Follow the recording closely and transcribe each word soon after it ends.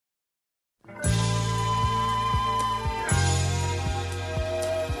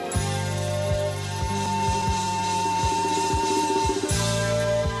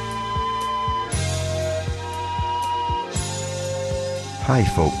Hi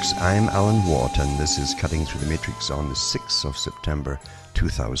folks, I'm Alan Watt and this is Cutting Through the Matrix on the 6th of September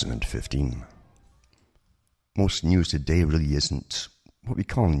 2015. Most news today really isn't what we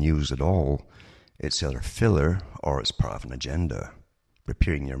call news at all. It's either filler or it's part of an agenda,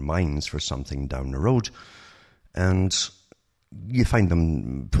 preparing your minds for something down the road. And you find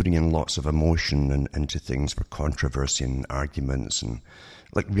them putting in lots of emotion into things for controversy and arguments, and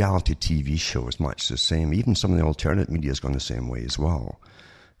like reality TV shows, much the same. Even some of the alternate media has gone the same way as well.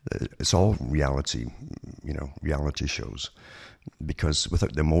 It's all reality, reality shows. Because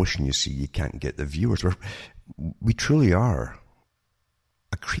without the emotion, you see, you can't get the viewers. We truly are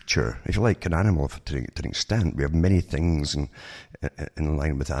a creature, if you like, an animal to an extent. We have many things in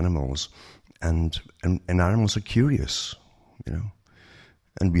line with animals, and animals are curious,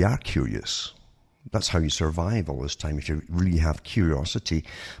 and we are curious. That's how you survive all this time, if you really have curiosity.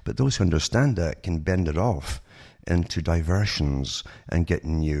 But those who understand that can bend it off into diversions and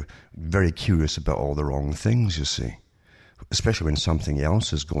getting you very curious about all the wrong things, you see. Especially when something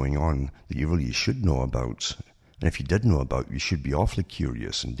else is going on that you really should know about. And if you did know about, you should be awfully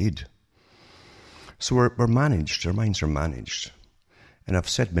curious indeed. So we're managed, our minds are managed. And I've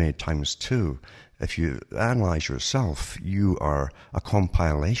said many times too, if you analyze yourself, you are a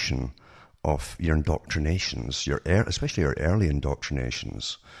compilation of your indoctrinations, especially your early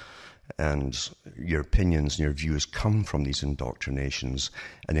indoctrinations. And your opinions and your views come from these indoctrinations.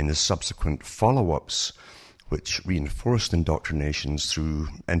 And in the subsequent follow-ups, which reinforce indoctrinations through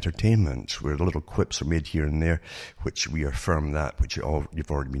entertainment, where little quips are made here and there, which reaffirm that which you've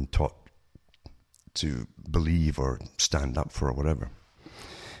already been taught to believe or stand up for or whatever.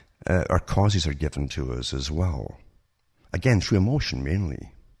 Our causes are given to us as well. Again, through emotion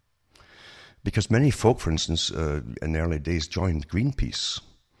mainly. Because many folk, for instance, in the early days joined Greenpeace.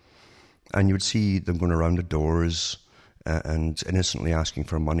 And you would see them going around the doors and innocently asking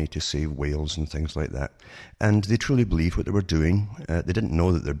for money to save whales and things like that. And they truly believed what they were doing. They didn't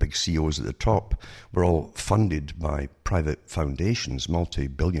know that their big CEOs at the top were all funded by private foundations,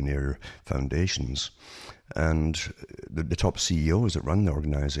 multi-billionaire foundations. And the top CEOs that run the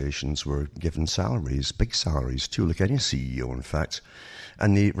organizations were given salaries, big salaries too, like any CEO, in fact.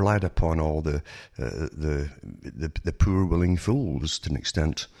 And they relied upon all the poor willing fools to an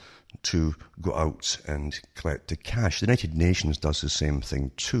extent to go out and collect the cash. The United Nations does the same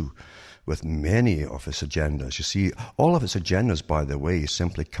thing too, with many of its agendas. You see, all of its agendas, by the way,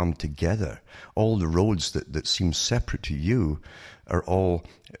 simply come together. All the roads that seem separate to you are all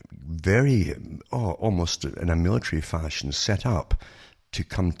very, almost in a military fashion, set up to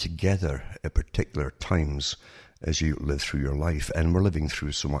come together at particular times as you live through your life. And we're living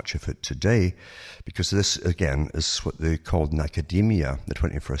through so much of it today, because this, again, is what they called in academia, the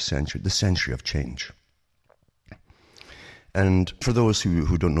 21st century, the century of change. And for those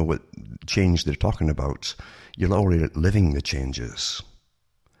who don't know what change they're talking about, you're already living the changes.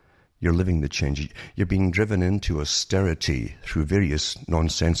 You're living the change. You're being driven into austerity through various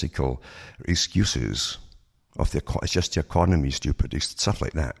nonsensical excuses of it's just the economy, stupid, stuff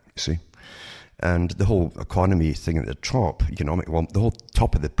like that, you see. And the whole economy thing at the top, the whole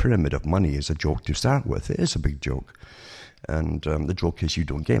top of the pyramid of money is a joke to start with. It is a big joke. And the joke is you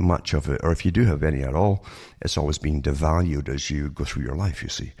don't get much of it, or if you do have any at all, it's always being devalued as you go through your life, you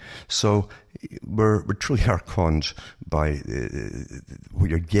see. So we're truly are conned by what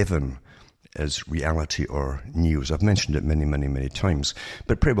you're given as reality or news. I've mentioned it many, many, many times.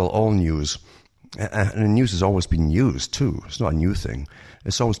 But pretty well all news, and news has always been used too. It's not a new thing.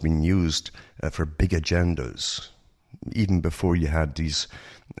 It's always been used for big agendas, even before you had these,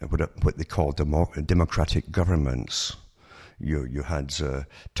 what they call democratic governments. You had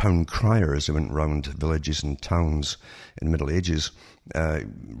town criers who went around villages and towns in the Middle Ages,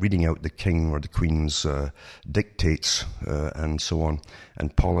 reading out the king or the queen's dictates and so on,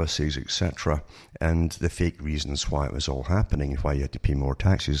 and policies, etc., and the fake reasons why it was all happening, why you had to pay more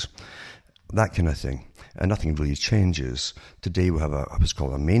taxes, that kind of thing. And nothing really changes. Today we have what's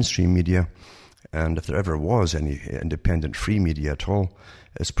called a mainstream media, and if there ever was any independent free media at all,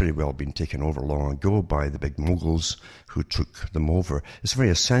 it's pretty well been taken over long ago by the big moguls who took them over. It's very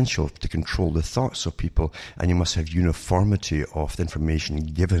essential to control the thoughts of people, and you must have uniformity of the information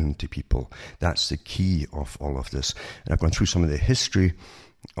given to people. That's the key of all of this. And I've gone through some of the history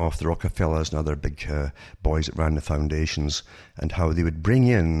of the Rockefellers and other big boys that ran the foundations, and how they would bring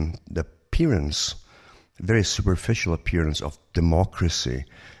in the appearance, very superficial appearance of democracy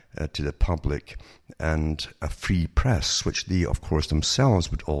to the public, and a free press, which they, of course, themselves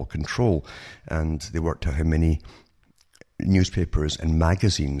would all control. And they worked out how many newspapers and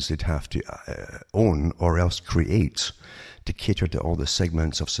magazines they'd have to own or else create to cater to all the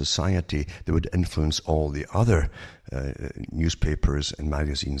segments of society that would influence all the other newspapers and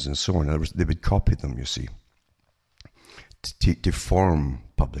magazines and so on. In other words, they would copy them, you see, to form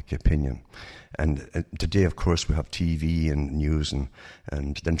public opinion. And today, of course, we have TV and news and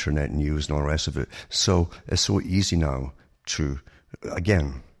internet news and all the rest of it. So it's so easy now to,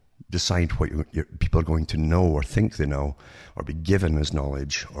 again, decide what your people are going to know or think they know or be given as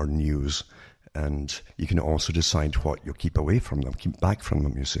knowledge or news. And you can also decide what you'll keep away from them, keep back from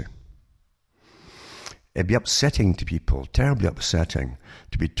them, you see. It'd be upsetting to people, terribly upsetting,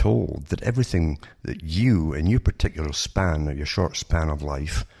 to be told that everything that you, in your particular span, or your short span of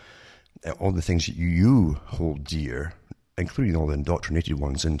life, all the things that you hold dear, including all the indoctrinated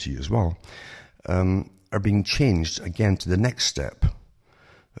ones into you as well, are being changed again to the next step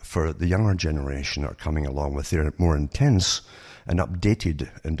for the younger generation that are coming along with their more intense and updated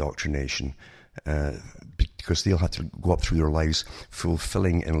indoctrination, because they'll have to go up through their lives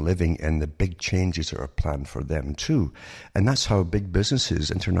fulfilling and living in the big changes that are planned for them too. And that's how big businesses,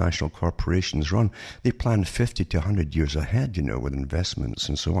 international corporations run. They plan 50 to 100 years ahead, with investments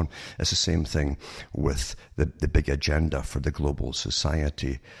and so on. It's the same thing with the big agenda for the global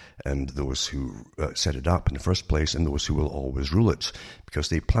society and those who set it up in the first place and those who will always rule it, because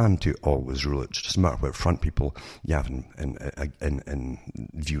they plan to always rule it. It doesn't matter what front people you have in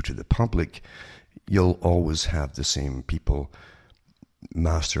view to the public. You'll always have the same people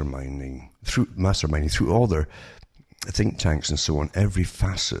masterminding through all their think tanks and so on, every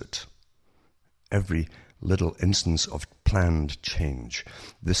facet, every little instance of planned change.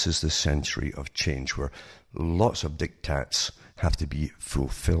 This is the century of change where lots of diktats have to be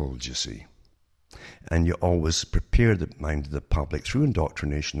fulfilled, you see. And you always prepare the mind of the public through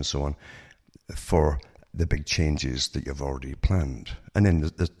indoctrination and so on for the big changes that you've already planned. And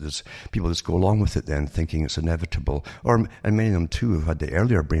then there's people that go along with it then thinking it's inevitable. And many of them too who've had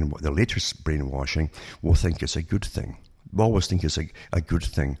the latest brainwashing will think it's a good thing. We always think it's a good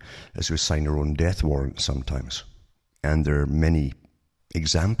thing as we sign our own death warrant sometimes. And there are many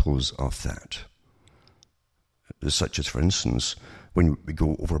examples of that. Such as, for instance, when we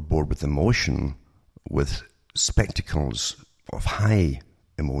go overboard with emotion, with spectacles of high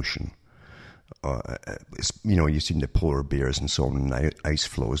emotion. You've seen the polar bears and so on in ice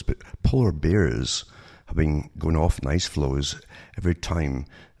flows, but polar bears have been going off in ice flows every time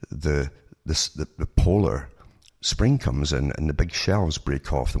the polar spring comes in and the big shells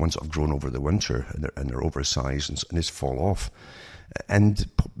break off, the ones that have grown over the winter and they're oversized and they just fall off. And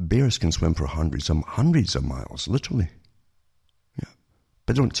bears can swim for hundreds of miles, literally. Yeah,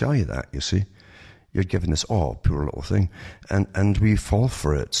 but they don't tell you that, you see. You're given this, poor little thing, and we fall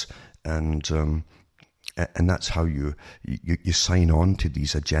for it. And that's how you sign on to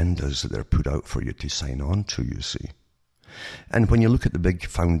these agendas that they're put out for you to sign on to, you see. And when you look at the big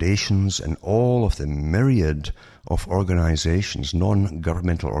foundations and all of the myriad of organizations,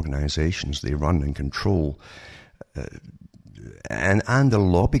 non-governmental organizations they run and control, and the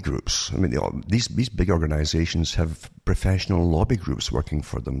lobby groups. I mean, these big organizations have professional lobby groups working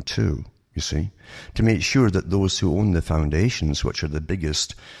for them too, you see, to make sure that those who own the foundations, which are the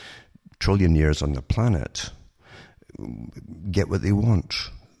biggest trillionaires on the planet, get what they want,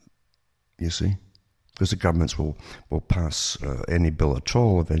 you see. Because the governments will pass any bill at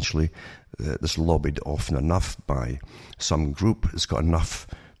all eventually that's lobbied often enough by some group. It's got enough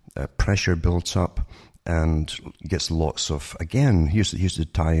pressure built up and gets lots of, again, here's the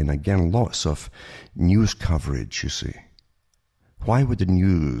tie-in again, lots of news coverage, you see. Why would the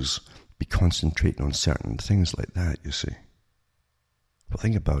news be concentrating on certain things like that, you see? Well,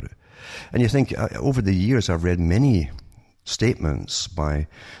 think about it. And you think, over the years, I've read many statements by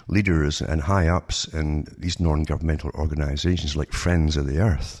leaders and high-ups in these non-governmental organizations like Friends of the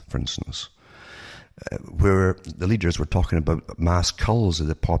Earth, for instance, where the leaders were talking about mass culls of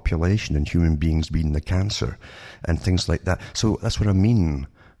the population and human beings being the cancer and things like that. So that's what I mean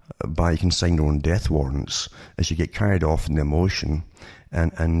by you can sign your own death warrants as you get carried off in the emotion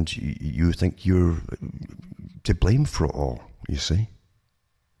and you think you're to blame for it all, you see.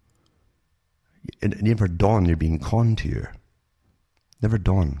 It never dawned you're being conned here. Never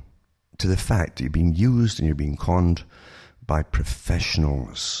dawned to the fact that you're being used and you're being conned by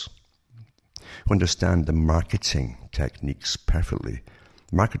professionals who understand the marketing techniques perfectly.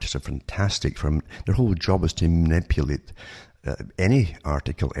 Marketers are fantastic. Their whole job is to manipulate any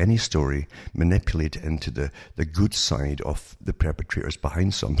article, any story, manipulate it into the good side of the perpetrators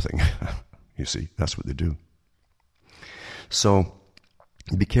behind something. You see, that's what they do. So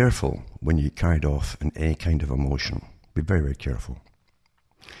be careful when you get carried off in any kind of emotion. Be very, very careful.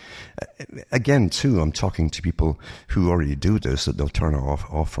 again, too, I'm talking to people who already do this, that they'll turn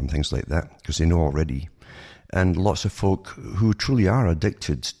off from things like that because they know already. And lots of folk who truly are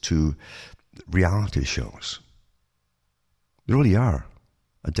addicted to reality shows. They really are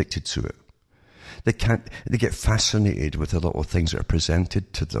addicted to it. They get fascinated with the little things that are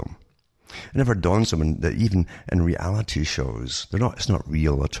presented to them. It never dawns on them that even in reality shows, it's not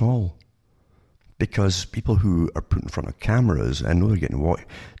real at all. Because people who are put in front of cameras and know they're getting watched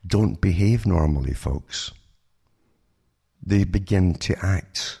don't behave normally, folks. They begin to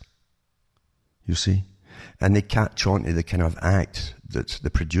act, you see. And they catch on to the kind of act that the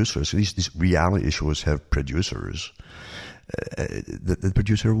producers, so these reality shows have producers, that the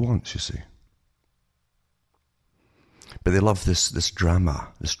producer wants, you see. But they love this drama.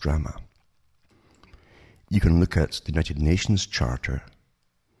 You can look at the United Nations Charter,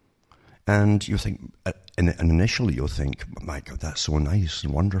 and you think, and initially you'll think, my God, that's so nice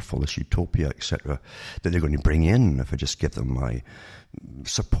and wonderful, this utopia, etc., that they're going to bring in if I just give them my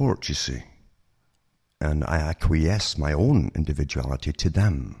support, you see. And I acquiesce my own individuality to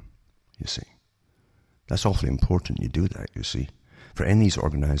them, you see. That's awfully important you do that, you see, for any of these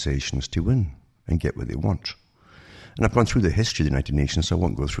organizations to win and get what they want. And I've gone through the history of the United Nations, so I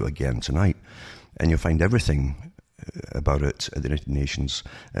won't go through it again tonight. And you'll find everything about it at the United Nations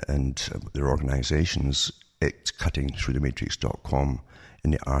and their organizations at cuttingthroughthematrix.com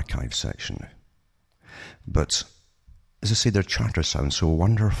in the archive section. But, as I say, their charter sounds so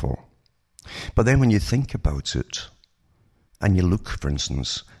wonderful. But then when you think about it, and you look, for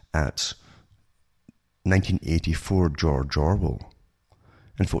instance, at 1984 George Orwell,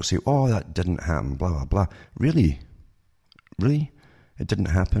 and folks say, oh, that didn't happen, blah, blah, blah. Really? Really? It didn't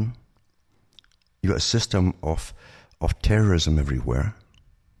happen? You got a system of terrorism everywhere,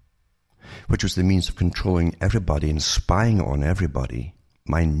 which was the means of controlling everybody and spying on everybody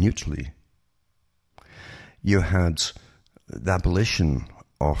minutely. You had the abolition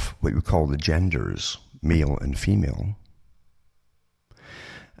of what we call the genders, male and female.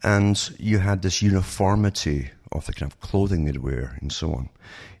 And you had this uniformity of the kind of clothing they'd wear and so on.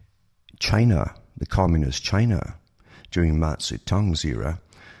 China, the communist China, during Mao Zedong's era,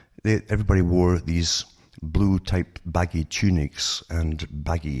 everybody wore these blue-type baggy tunics and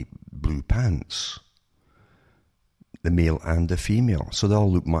baggy blue pants, the male and the female. So they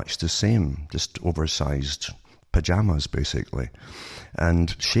all look much the same, just oversized pajamas, basically,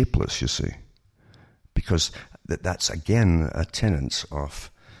 and shapeless, you see, because that's, again, a tenet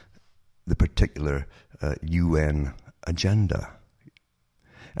of the particular UN agenda.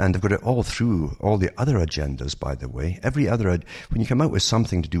 And they've got it all through all the other agendas, by the way. When you come out with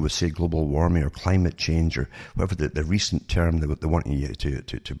something to do with, say, global warming or climate change or whatever the recent term they want you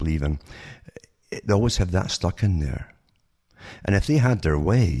to believe in, they always have that stuck in there. And if they had their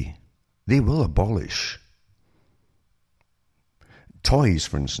way, they will abolish toys,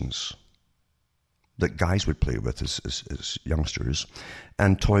 for instance, that guys would play with as youngsters,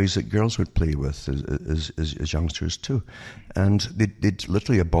 and toys that girls would play with as youngsters too. And they'd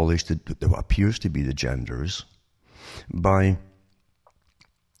literally abolish what appears to be the genders by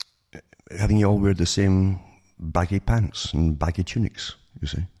having you all wear the same baggy pants and baggy tunics, you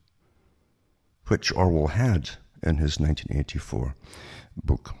see, which Orwell had in his 1984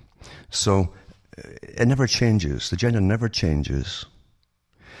 book. So it never changes. The gender never changes.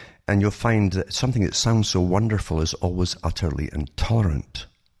 And you'll find that something that sounds so wonderful is always utterly intolerant.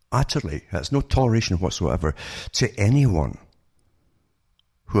 Utterly. There's no toleration whatsoever to anyone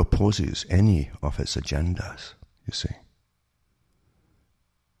who opposes any of its agendas, you see.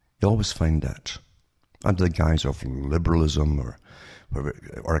 You'll always find that under the guise of liberalism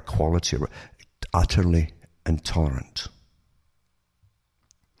or equality, utterly intolerant.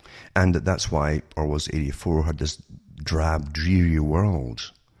 And that's why Orwell's 84 had this drab, dreary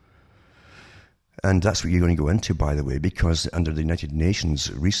world. And that's what you're going to go into, by the way, because under the United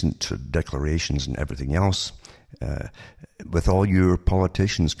Nations recent declarations and everything else, with all your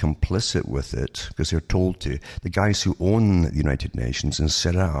politicians complicit with it, because they're told to, the guys who own the United Nations and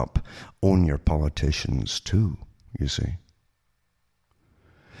set it up own your politicians too, you see.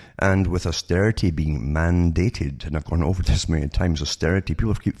 And with austerity being mandated, and I've gone over this many times, austerity,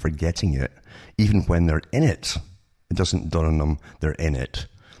 people keep forgetting it, even when they're in it. It doesn't dawn on them they're in it,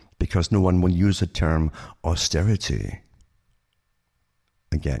 because no one will use the term austerity.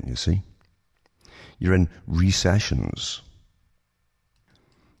 Again, you see. You're in recessions.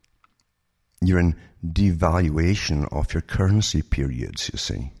 You're in devaluation of your currency periods, you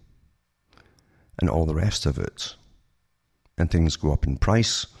see. And all the rest of it. And things go up in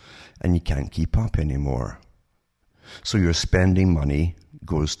price, and you can't keep up anymore. So you're spending money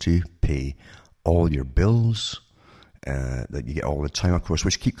goes to pay all your bills that you get all the time, of course,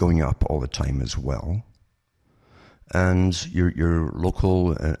 which keep going up all the time as well. And your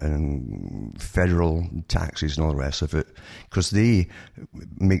local and federal taxes and all the rest of it, because they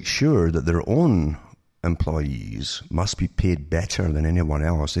make sure that their own employees must be paid better than anyone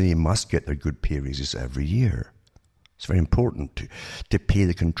else. They must get their good pay raises every year. It's very important to pay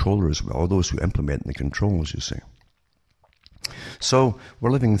the controllers well, those who implement the controls, you see. So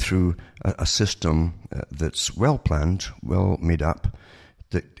we're living through a system that's well planned, well made up,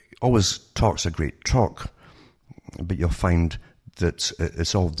 that always talks a great talk, but you'll find that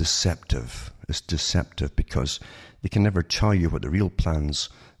it's all deceptive. It's deceptive because they can never tell you what the real plans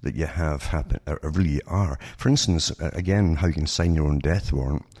that you have happen really are. For instance, again, how you can sign your own death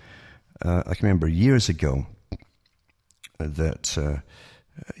warrant. I can remember years ago that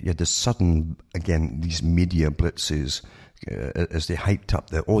you had this sudden, again, these media blitzes as they hyped up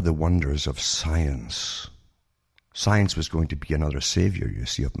the wonders of science. Science was going to be another savior, you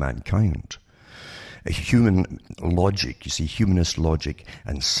see, of mankind. A human logic, you see, humanist logic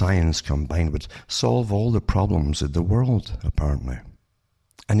and science combined would solve all the problems of the world, apparently.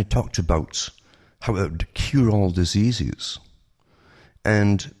 And it talked about how it would cure all diseases.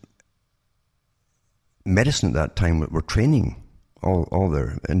 And medicine at that time were training all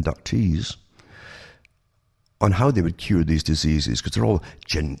their inductees on how they would cure these diseases, because they're all,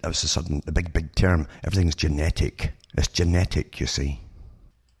 that was a big term, everything's genetic. It's genetic, you see.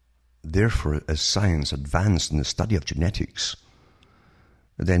 Therefore, as science advanced in the study of genetics,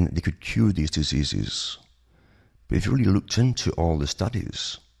 then they could cure these diseases. But if you really looked into all the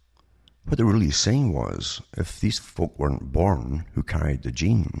studies, what they were really saying was, if these folk weren't born who carried the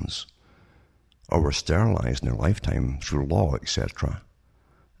genes, or were sterilized in their lifetime through law, etc.,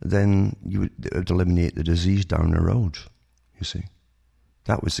 then it would eliminate the disease down the road, you see.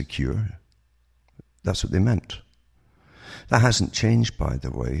 That was the cure. That's what they meant. That hasn't changed, by the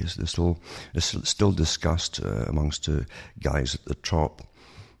way. It's still discussed amongst guys at the top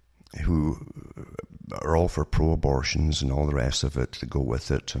who are all for pro-abortions and all the rest of it to go with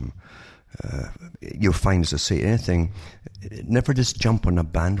it. And you'll find, as I say, anything, never just jump on a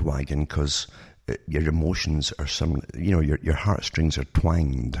bandwagon because your emotions are your heartstrings are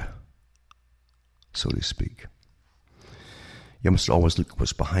twanged, so to speak. You must always look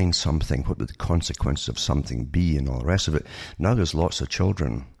what's behind something, what would the consequences of something be and all the rest of it. Now there's lots of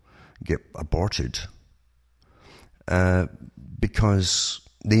children get aborted because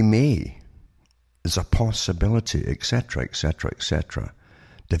they may, there's a possibility, etc.,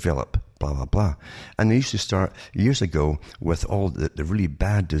 develop, blah, blah, blah. And they used to start years ago with all the really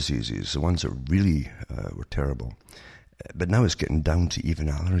bad diseases, the ones that really were terrible. But now it's getting down to even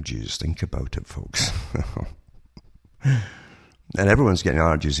allergies. Think about it, folks. And everyone's getting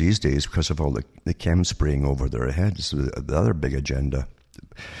allergies these days because of all the chem spraying over their heads, the other big agenda.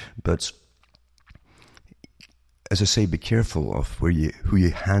 But as I say, be careful of who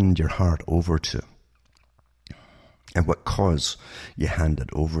you hand your heart over to and what cause you hand it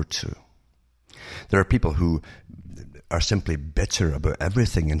over to. There are people who are simply bitter about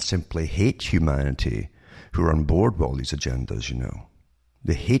everything and simply hate humanity, who are on board with all these agendas, you know.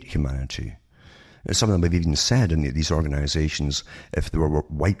 They hate humanity. Some of them have even said in these organizations, if they were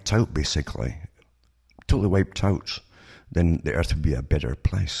wiped out, basically, totally wiped out, then the earth would be a better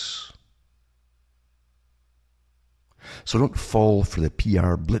place. So don't fall for the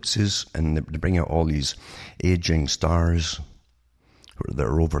PR blitzes and they bring out all these aging stars that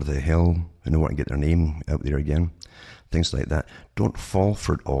are over the hill and they want to get their name out there again. Things like that. Don't fall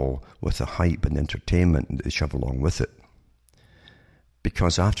for it all with the hype and entertainment that they shove along with it.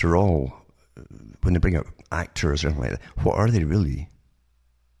 Because after all, when they bring out actors or anything like that, what are they really?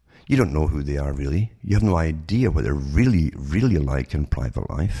 You don't know who they are really. You have no idea what they're really, really like in private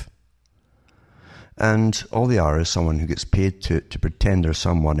life. And all they are is someone who gets paid to pretend they're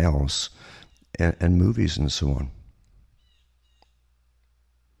someone else in movies and so on.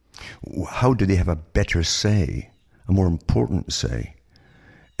 How do they have a better say, a more important say?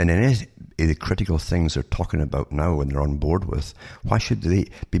 And any of the critical things they're talking about now and they're on board with, why should they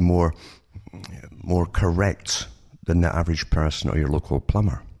be more correct than the average person or your local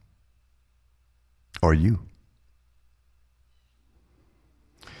plumber? Or you?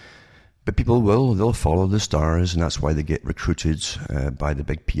 But people they'll follow the stars, and that's why they get recruited by the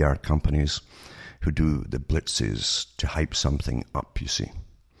big PR companies who do the blitzes to hype something up, you see.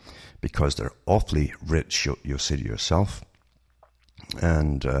 Because they're awfully rich, you'll say to yourself.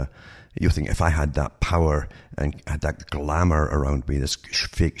 And you think, if I had that power and had that glamour around me, this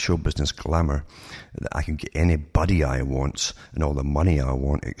fake show business glamour, that I can get anybody I want and all the money I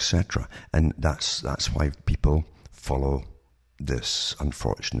want, etc. And that's why people follow this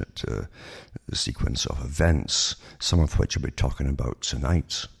unfortunate sequence of events, some of which I'll be talking about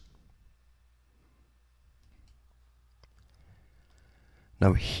tonight.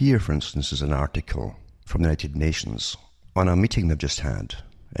 Now here, for instance, is an article from the United Nations on a meeting they've just had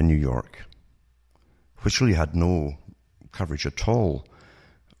in New York, which really had no coverage at all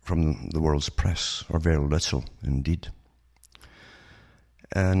from the world's press, or very little indeed.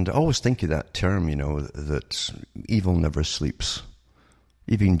 And I always think of that term, that evil never sleeps.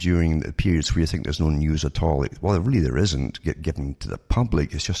 Even during the periods where you think there's no news at all, really there isn't given to the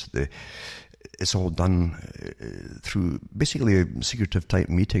public. It's just that it's all done through basically secretive type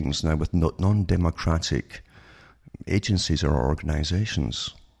meetings now with non-democratic agencies or organizations.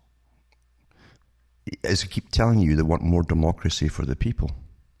 As I keep telling you, they want more democracy for the people.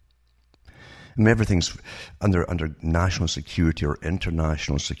 I mean, everything's under national security or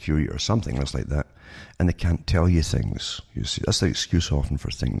international security or something else like that, and they can't tell you things. You see, that's the excuse often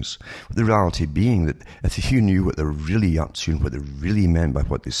for things. But the reality being that if you knew what they're really up to and what they really meant by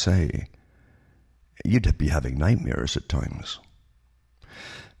what they say, you'd be having nightmares at times.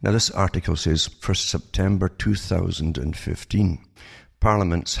 Now, this article says, 1st September 2015,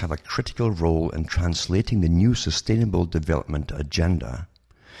 Parliaments have a critical role in translating the new Sustainable Development Agenda,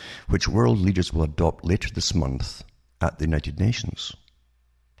 which world leaders will adopt later this month at the United Nations.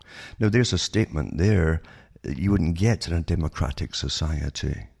 Now, there's a statement there that you wouldn't get in a democratic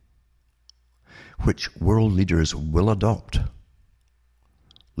society, which world leaders will adopt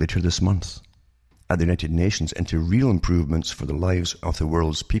later this month at the United Nations into real improvements for the lives of the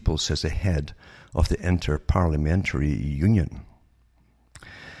world's people, says the head of the Inter-Parliamentary Union.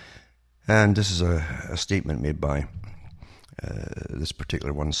 And this is a statement made by this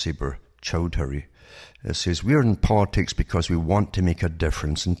particular one, Saber Chowdhury. It says, "We are in politics because we want to make a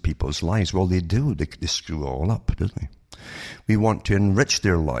difference in people's lives." Well, they do. They screw all up, don't they? We want to enrich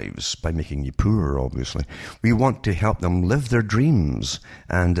their lives by making you poorer, obviously. We want to help them live their dreams,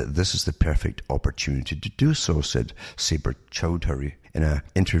 and this is the perfect opportunity to do so, said Saber Chowdhury in an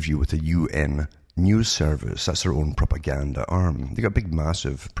interview with the UN News Service. That's their own propaganda arm. They got a big,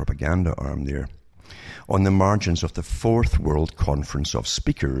 massive propaganda arm there. On the margins of the 4th World Conference of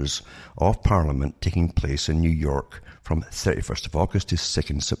Speakers of Parliament taking place in New York from 31st of August to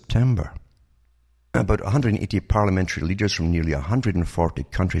 2nd September. About 180 parliamentary leaders from nearly 140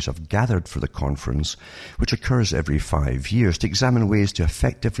 countries have gathered for the conference, which occurs every 5 years, to examine ways to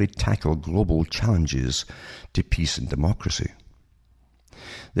effectively tackle global challenges to peace and democracy.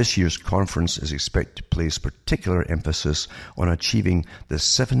 This year's conference is expected to place particular emphasis on achieving the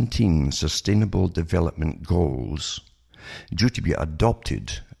 17 Sustainable Development Goals due to be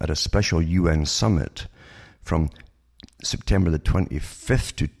adopted at a special UN summit from September the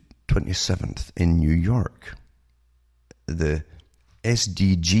 25th to 27th in New York. The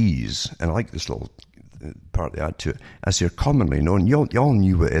SDGs, and I like this little part they add to it, as they're commonly known. You all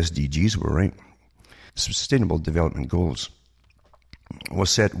knew what SDGs were, right? Sustainable Development Goals was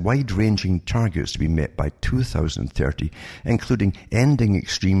set wide-ranging targets to be met by 2030, including ending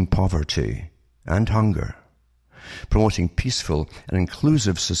extreme poverty and hunger, promoting peaceful and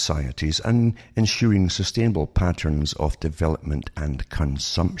inclusive societies, and ensuring sustainable patterns of development and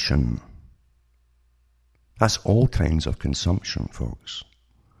consumption. That's all kinds of consumption, folks.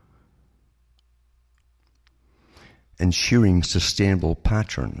 Ensuring sustainable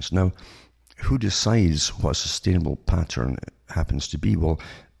patterns. Now, who decides what a sustainable pattern happens to be? Well,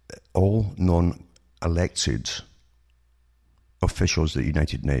 all non-elected officials of the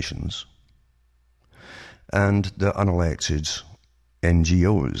United Nations and the unelected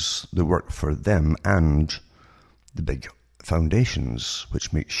NGOs that work for them, and the big foundations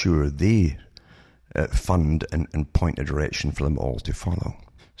which make sure they fund and point a direction for them all to follow.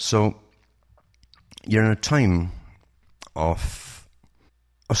 So you're in a time of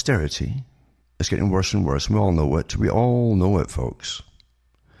austerity. It's getting worse and worse. We all know it. We all know it, folks.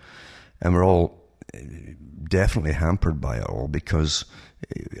 And we're all definitely hampered by it all because,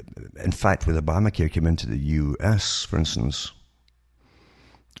 in fact, with Obamacare came into the US, for instance,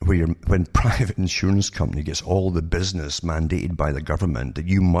 when private insurance company gets all the business mandated by the government that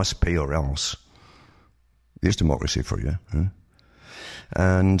you must pay or else, there's democracy for you. Huh?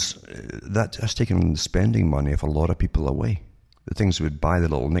 And that has taken the spending money of a lot of people away. The things that would buy, the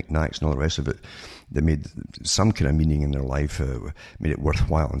little knickknacks and all the rest of it, they made some kind of meaning in their life, made it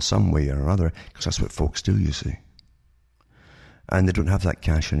worthwhile in some way or another, because that's what folks do, you see. and they don't have that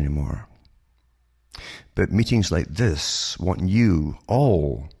cash anymore. But meetings like this want you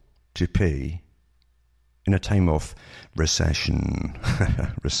all to pay in a time of recession,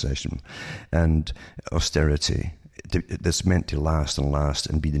 and austerity that's meant to last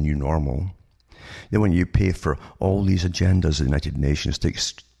and be the new normal. They want you to pay for all these agendas of the United Nations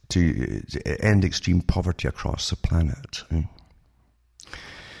to end extreme poverty across the planet.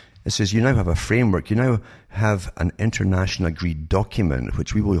 It says you now have a framework, you now have an international agreed document,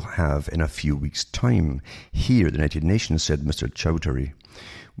 which we will have in a few weeks' time. Here, the United Nations, said Mr. Chowdhury,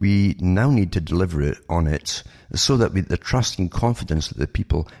 we now need to deliver on it so that the trust and confidence that the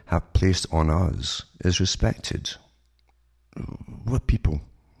people have placed on us is respected. What people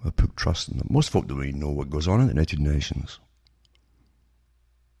have put trust in them? Most folk don't really know what goes on in the United Nations.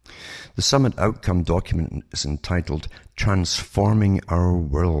 The summit outcome document is entitled Transforming Our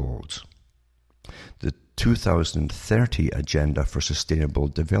World, the 2030 Agenda for Sustainable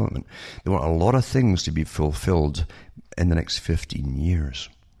Development. There want a lot of things to be fulfilled in the next 15 years.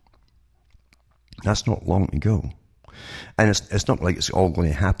 That's not long to go. And it's not like it's all going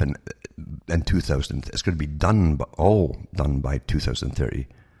to happen in 2000. It's going to be done, but all done by 2030,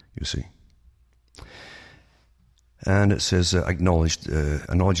 you see. And it says, acknowledges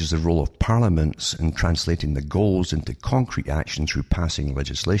the role of parliaments in translating the goals into concrete action through passing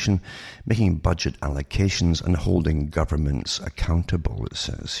legislation, making budget allocations, and holding governments accountable, it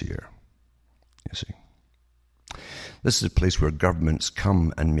says here. You see. This is a place where governments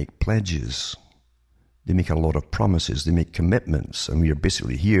come and make pledges. They make a lot of promises, they make commitments, and we are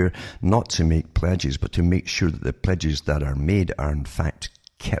basically here not to make pledges, but to make sure that the pledges that are made are in fact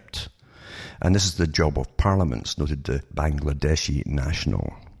kept. And this is the job of parliaments, noted the Bangladeshi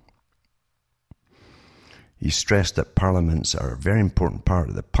national. He stressed that parliaments are a very important part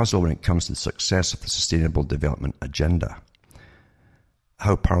of the puzzle when it comes to the success of the Sustainable Development Agenda.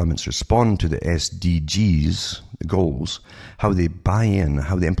 How parliaments respond to the SDGs, the goals, how they buy in,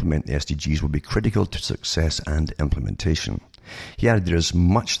 how they implement the SDGs will be critical to success and implementation. He added there is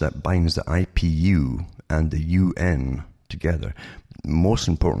much that binds the IPU and the UN together. Most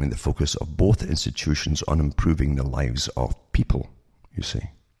importantly, the focus of both institutions on improving the lives of people, you see.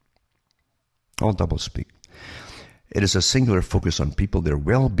 All doublespeak. It is a singular focus on people, their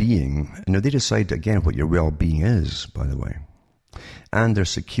well-being, and they decide again what your well-being is, by the way, and their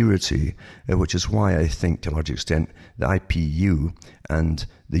security, which is why I think to a large extent the IPU and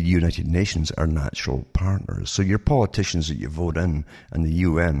the United Nations are natural partners. So your politicians that you vote in and the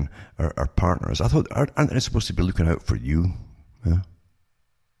UN are partners. I thought, aren't they supposed to be looking out for you? Yeah.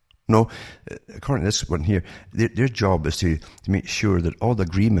 No, according to this one here, their job is to make sure that all the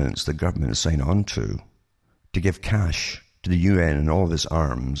agreements the government sign on to give cash to the UN and all of its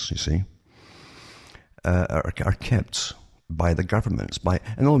arms, you see, are kept by the governments. And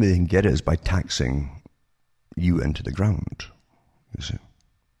the only way they can get it is by taxing you into the ground, you see.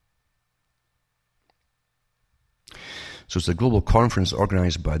 So it's a global conference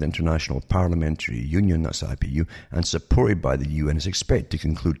organised by the International Parliamentary Union, that's the IPU, and supported by the UN. Is expected to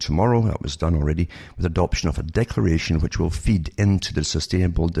conclude tomorrow, that was done already, with adoption of a declaration which will feed into the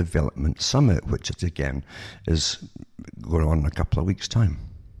Sustainable Development Summit, which again is going on in a couple of weeks' time.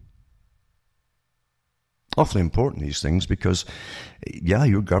 Awfully important, these things, because, yeah,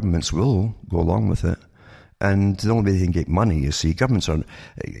 your governments will go along with it. And the only way they can get money, you see, governments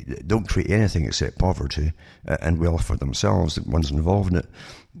don't create anything except poverty and wealth for themselves, the ones involved in it.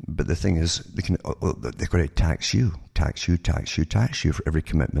 But the thing is, they're going to tax you for every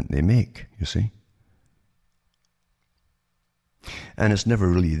commitment they make, you see. And it's never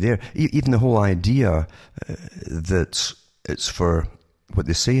really there. Even the whole idea that it's for what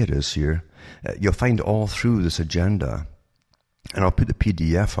they say it is here, you'll find all through this agenda. And I'll put the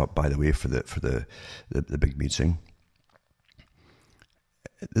PDF up, by the way, for the big meeting.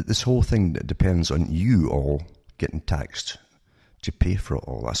 This whole thing depends on you all getting taxed to pay for it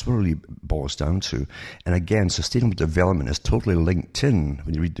all. That's what it really boils down to. And again, sustainable development is totally linked in,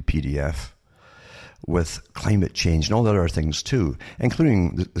 when you read the PDF, with climate change and all the other things too,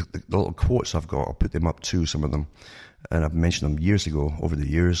 including the little quotes I've got. I'll put them up too, some of them. And I've mentioned them years ago, over the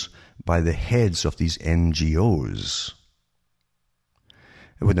years, by the heads of these NGOs.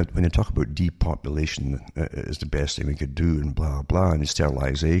 When they talk about depopulation is the best thing we could do and blah, blah, and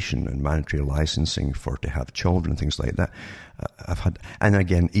sterilization and mandatory licensing to have children and things like that, and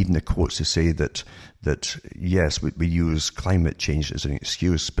again, even the quotes to say that yes, we use climate change as an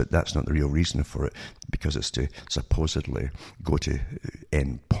excuse, but that's not the real reason for it, because it's to supposedly go to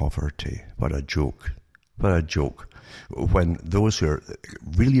end poverty. What a joke. What a joke. When those who are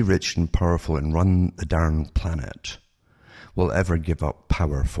really rich and powerful and run the darn planet will ever give up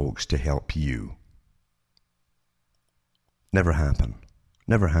power, folks, to help you. Never happen.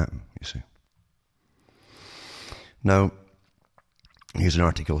 Never happen, you see. Now, here's an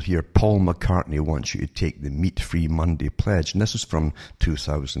article here. Paul McCartney wants you to take the Meat-Free Monday pledge. And this is from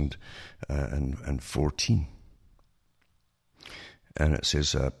 2014. And it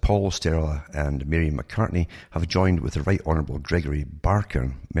says, Paul, Stella and Mary McCartney have joined with the Right Honourable Gregory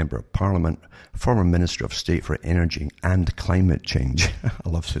Barker, Member of Parliament, former Minister of State for Energy and Climate Change. I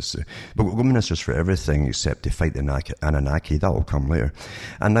love this. But we've got ministers for everything except to fight the Anunnaki. That will come later.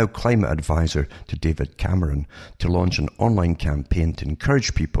 And now climate advisor to David Cameron to launch an online campaign to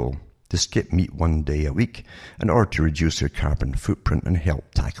encourage people to skip meat one day a week in order to reduce their carbon footprint and help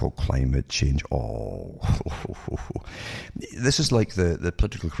tackle climate change. Oh, this is like the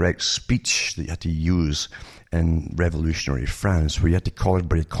politically correct speech that you had to use in revolutionary France, where you had to call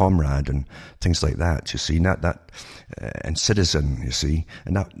everybody a comrade and things like that, you see, and citizen, you see,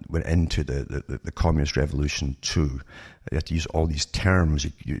 and that went into the communist revolution too. You had to use all these terms,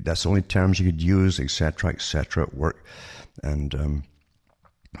 that's the only terms you could use, etc., at work, and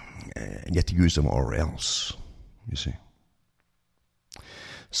you have to use them or else, you see.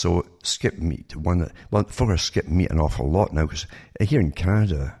 So skip meat. Folks skip meat an awful lot now, because here in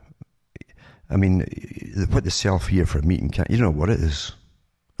Canada, I mean, what they sell here for meat in Canada, you don't know what it is.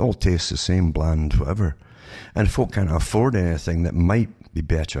 It all tastes the same, bland, whatever. And folk can't afford anything that might be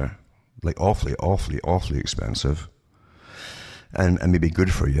better, like awfully expensive, and maybe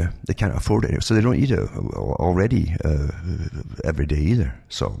good for you. They can't afford it, so they don't eat it already every day either.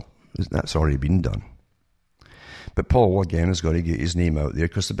 So that's already been done. But Paul, again, has got to get his name out there,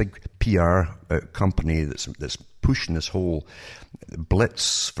 because the big PR company that's pushing this whole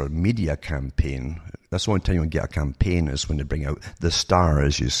blitz for media campaign, that's the only time you get a campaign is when they bring out the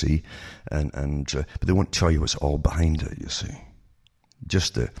stars, you see, but they won't tell you what's all behind it, you see.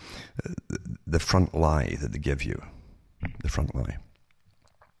 Just the front lie that they give you, the front lie.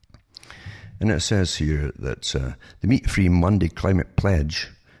 And it says here that the Meat-Free Monday Climate Pledge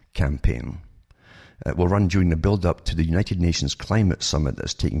campaign will run during the build-up to the United Nations Climate Summit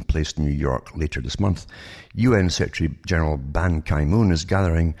that's taking place in New York later this month. UN Secretary-General Ban Ki-moon is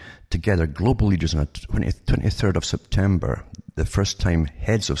gathering together global leaders on the 23rd of September, the first time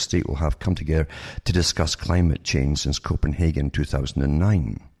heads of state will have come together to discuss climate change since Copenhagen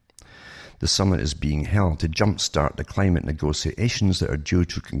 2009. The summit is being held to jumpstart the climate negotiations that are due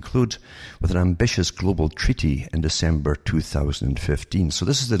to conclude with an ambitious global treaty in December 2015. So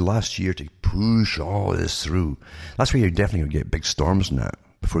this is the last year to push all this through. That's where you're definitely going to get big storms in that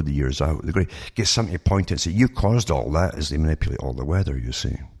before the year's out. They're going to get something to point and say, you caused all that, as they manipulate all the weather, you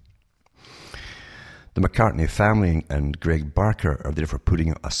see. The McCartney family and Greg Barker are therefore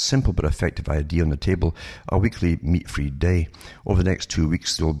putting a simple but effective idea on the table, a weekly meat-free day. Over the next 2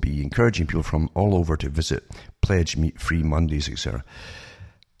 weeks, they'll be encouraging people from all over to visit Pledge Meat-Free Mondays, etc.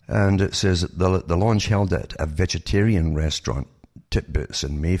 And it says that the launch held at a vegetarian restaurant, Titbits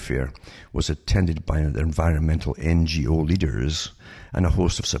in Mayfair, was attended by the environmental NGO leaders and a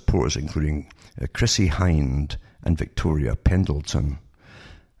host of supporters, including Chrissy Hind and Victoria Pendleton.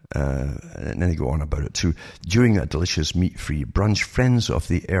 And then they go on about it too. During a delicious meat-free brunch, Friends of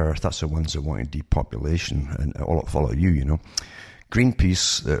the Earth, that's the ones that want depopulation and all follow you, you know.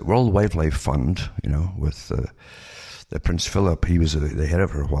 Greenpeace, the World Wildlife Fund, you know, with the Prince Philip, he was the head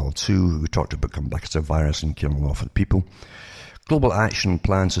of it for a while too, who talked about coming back as a virus and killing off people. Global Action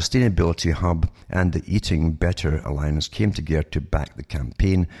Plan, Sustainability Hub and the Eating Better Alliance came together to back the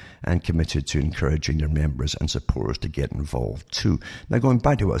campaign and committed to encouraging their members and supporters to get involved too. Now, going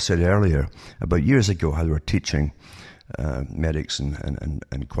back to what I said earlier, about years ago, how they were teaching medics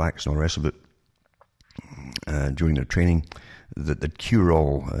and quacks and all the rest of it during their training that cure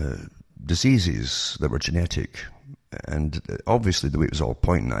all diseases that were genetic. And obviously the way it was all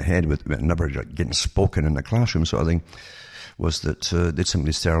pointing ahead with never getting spoken in the classroom sort of thing, was that they'd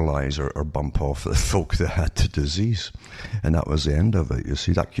simply sterilise or bump off the folk that had the disease. And that was the end of it, you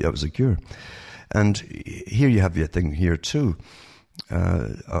see. That was the cure. And here you have your thing here too,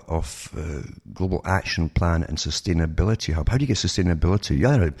 of Global Action Plan and Sustainability Hub. How do you get sustainability? You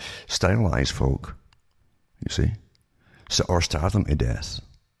gotta sterilise folk, you see, or starve them to death.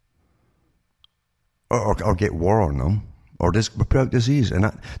 Or get war on them. Or put out disease,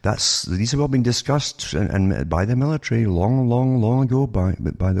 and these have all been discussed and by the military long ago, by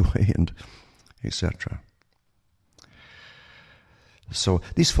the way, and etc. So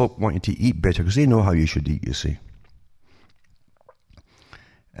these folk want you to eat better because they know how you should eat, you see.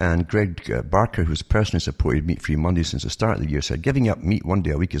 And Greg Barker, who's personally supported Meat-Free Monday since the start of the year, said, giving up meat one day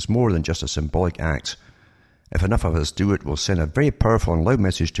a week is more than just a symbolic act If enough of us do it, we'll send a very powerful and loud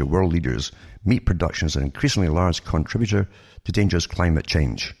message to world leaders. Meat production is an increasingly large contributor to dangerous climate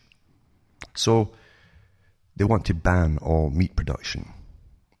change. So they want to ban all meat production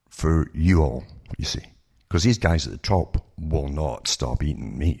for you all, you see. Because these guys at the top will not stop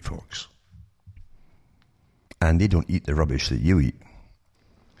eating meat, folks. And they don't eat the rubbish that you eat.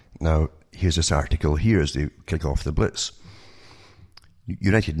 Now, here's this article here as they kick off the Blitz.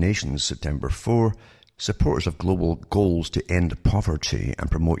 United Nations, September 4, supporters of global goals to end poverty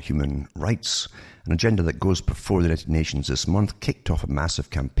and promote human rights, an agenda that goes before the United Nations this month, kicked off a massive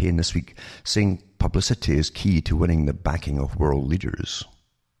campaign this week saying publicity is key to winning the backing of world leaders.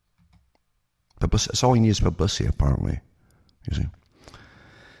 It's all you need is publicity, apparently. You see,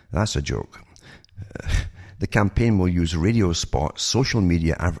 that's a joke. The campaign will use radio spots, social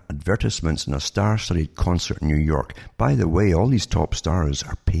media advertisements, and a star-studded concert in New York. By the way, all these top stars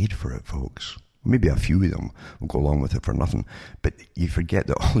are paid for it, folks. Maybe a few of them will go along with it for nothing. But you forget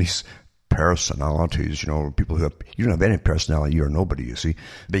that all these personalities, people who you don't have any personality, you're nobody, you see.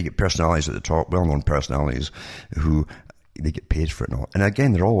 But you get personalities at the top, well-known personalities, who they get paid for it and all. And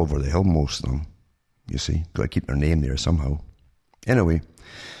again, they're all over the hill, most of them, you see. Got to keep their name there somehow. Anyway,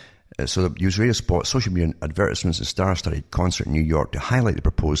 so they use radio spots, social media advertisements, and star-studded concert in New York to highlight the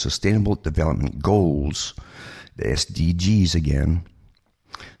proposed Sustainable Development Goals, the SDGs again,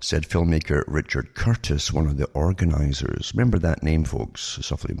 said filmmaker Richard Curtis, one of the organizers. Remember that name, folks.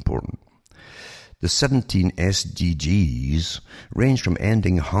 It's awfully important. The 17 SDGs range from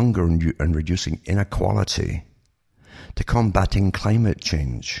ending hunger and reducing inequality to combating climate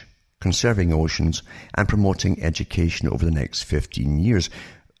change, conserving oceans, and promoting education over the next 15 years.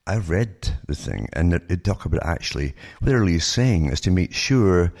 I read the thing, and it talk about actually what they're really saying is to make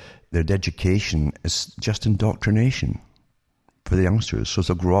sure that education is just indoctrination for the youngsters, so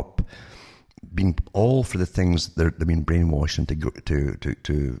they'll grow up being all for the things they're being brainwashed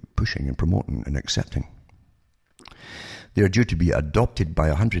into pushing and promoting and accepting. They are due to be adopted by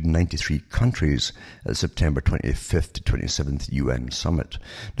 193 countries at the September 25th to 27th UN summit.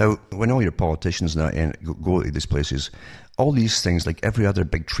 Now, when all your politicians now go to these places, all these things, like every other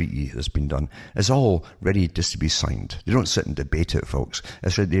big treaty that's been done, is all ready just to be signed. They don't sit and debate it, folks.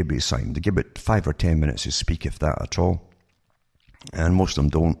 It's ready to be signed. They give it 5 or 10 minutes to speak, if that at all. And most of them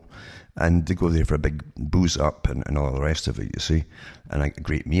don't. And they go there for a big booze up and all the rest of it, you see. And a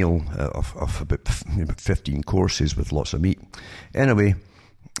great meal of about 15 courses with lots of meat. Anyway,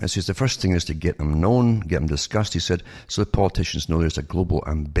 it says the first thing is to get them known, get them discussed, he said, so the politicians know there's a global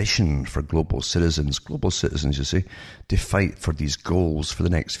ambition for global citizens, you see, to fight for these goals for the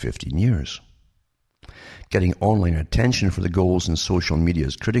next 15 years. Getting online attention for the goals in social media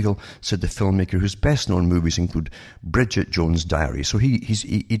is critical, said the filmmaker, whose best-known movies include Bridget Jones' Diary. So he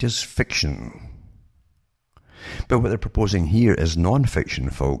does fiction. But what they're proposing here is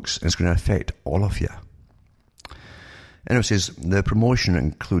non-fiction, folks, and it's going to affect all of you. And it says the promotion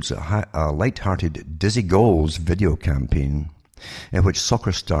includes a light-hearted Dizzy Goals video campaign in which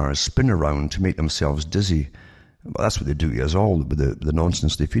soccer stars spin around to make themselves dizzy. Well, that's what they do to us all, with the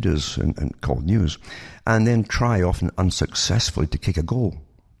nonsense they feed us and call news. And then try, often unsuccessfully, to kick a goal.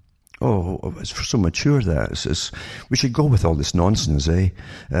 Oh, it's so mature, that. We should go with all this nonsense, eh?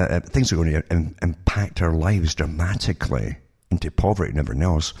 Things are going to impact our lives dramatically into poverty and everything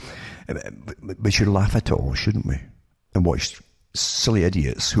else. We should laugh at it all, shouldn't we? And watch silly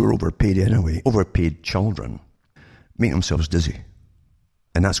idiots who are overpaid anyway, overpaid children, make themselves dizzy.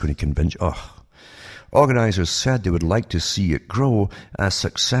 And that's going to convince you, Organisers said they would like to see it grow as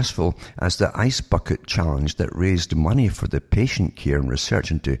successful as the Ice Bucket Challenge that raised money for the patient care and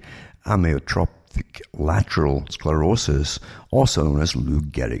research into amyotrophic lateral sclerosis, also known as Lou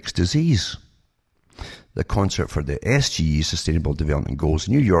Gehrig's disease. The concert for the SDG, Sustainable Development Goals,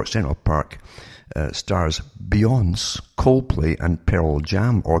 in New York Central Park stars Beyonce, Coldplay, and Pearl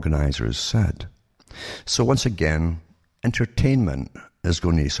Jam, organisers said. So once again, entertainment is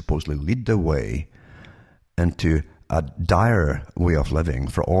going to supposedly lead the way into a dire way of living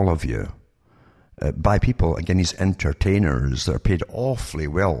for all of you by people, again, these entertainers that are paid awfully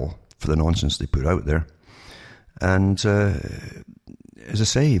well for the nonsense they put out there. And as I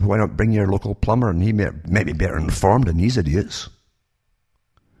say, why not bring your local plumber, and he may be better informed than these idiots.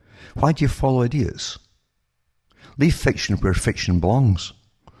 Why do you follow idiots? Leave fiction where fiction belongs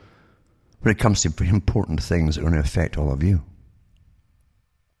when it comes to important things that are going to affect all of you.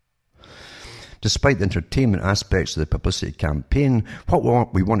 Despite the entertainment aspects of the publicity campaign,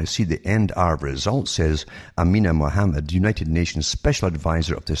 what we want to see the end are results, says Amina Mohammed, United Nations Special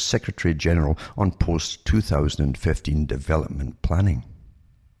Advisor of the Secretary General on post-2015 development planning.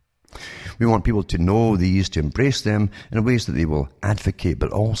 We want people to know these, to embrace them in ways that they will advocate,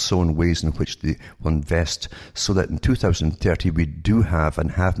 but also in ways in which they will invest, so that in 2030 we do have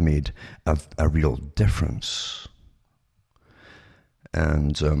and have made a real difference.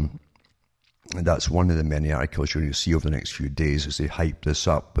 And that's one of the many articles you're going to see over the next few days as they hype this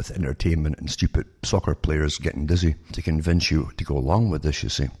up with entertainment and stupid soccer players getting dizzy to convince you to go along with this, you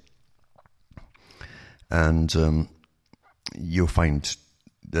see. And you'll find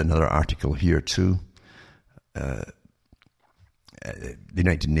another article here too. The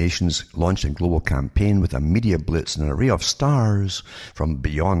United Nations launched a global campaign with a media blitz and an array of stars, from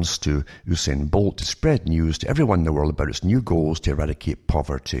Beyonce to Usain Bolt, to spread news to everyone in the world about its new goals to eradicate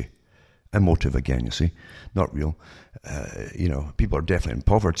poverty. Emotive again, you see, not real. People are definitely in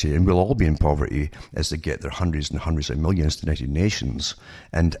poverty, and we'll all be in poverty as they get their hundreds and hundreds of millions to the United Nations,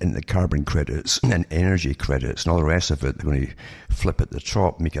 and the carbon credits and energy credits and all the rest of it, they're going to flip at the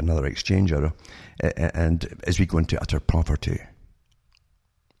top, make another exchange out of, and as we go into utter poverty.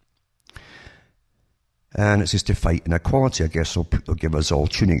 And it says to fight inequality, I guess they'll give us all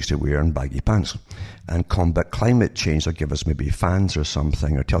tunics to wear and baggy pants. And combat climate change, they'll give us maybe fans or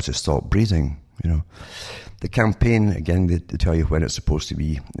something, or tell us to stop breathing, The campaign, again, they tell you when it's supposed to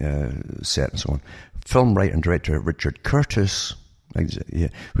be set and so on. Film writer and director Richard Curtis,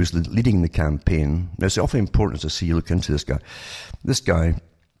 who's leading the campaign. Now, it's awfully important to see you look into this guy. This guy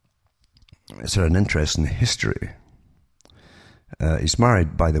has had an interesting history. He's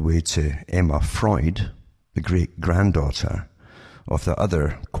married, by the way, to Emma Freud, the great-granddaughter of the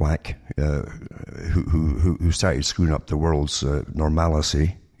other quack who started screwing up the world's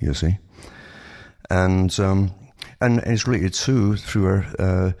normalcy, you see. And it's related through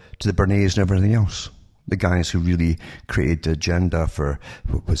her to the Bernays and everything else. The guys who really created the agenda for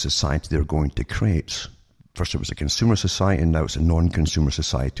what society they were going to create. First it was a consumer society, and now it's a non-consumer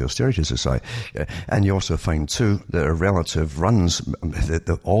society, austerity society. And you also find, too, that a relative runs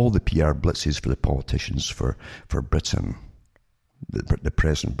all the PR blitzes for the politicians for Britain, the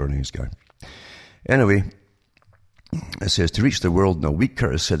present Bernays guy. Anyway, it says, to reach the world in a week,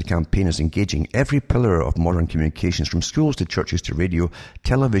 Curtis said the campaign is engaging every pillar of modern communications, from schools to churches to radio,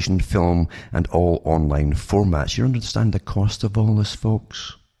 television, film, and all online formats. You understand the cost of all this,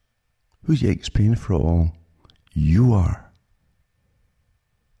 folks? Who's yikes paying for it all? You are.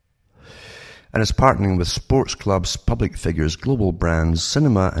 And it's partnering with sports clubs, public figures, global brands,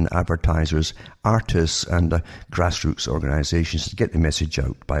 cinema and advertisers, artists and grassroots organizations to get the message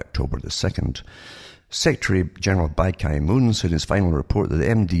out by October the 2nd. Secretary General Ban Ki-moon said in his final report that the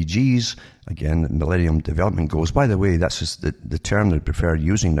MDGs, again, Millennium Development Goals, by the way, that's just the term they prefer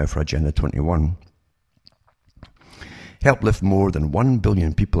using now for Agenda 21, helped lift more than 1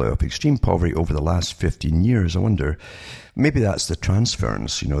 billion people out of extreme poverty over the last 15 years. I wonder, maybe that's the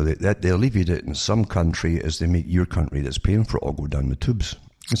transference, they alleviate it in some country as they make your country that's paying for it all go down the tubes.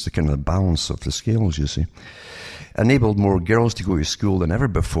 It's the kind of balance of the scales, you see. Enabled more girls to go to school than ever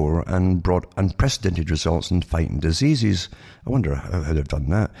before and brought unprecedented results in fighting diseases. I wonder how they've done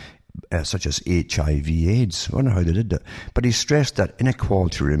that. Such as HIV/AIDS. I wonder how they did that. But he stressed that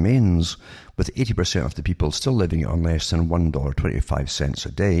inequality remains, with 80% of the people still living on less than $1.25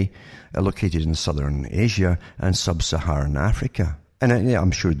 a day, located in southern Asia and sub-Saharan Africa. And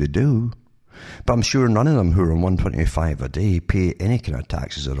I'm sure they do. But I'm sure none of them who are on $1.25 a day pay any kind of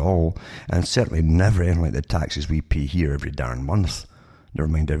taxes at all, and certainly never anything like the taxes we pay here every darn month, never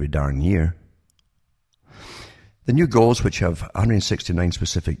mind every darn year. The new goals, which have 169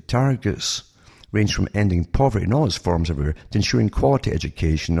 specific targets, range from ending poverty in all its forms everywhere to ensuring quality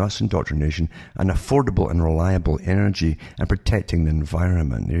education, that's indoctrination, and affordable and reliable energy, and protecting the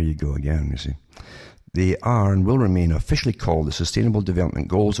environment. There you go again, you see. They are and will remain officially called the Sustainable Development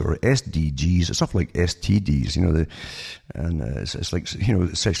Goals, or SDGs. It's stuff like STDs, it's like,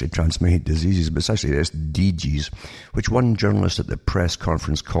 sexually transmitted diseases, but it's actually SDGs, which one journalist at the press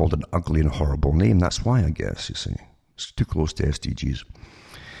conference called an ugly and horrible name. That's why, I guess, you see. It's too close to SDGs.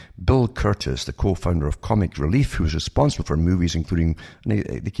 Bill Curtis, the co-founder of Comic Relief, who's responsible for movies including, and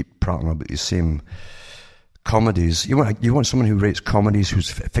they keep prattling about the same comedies. You want someone who writes comedies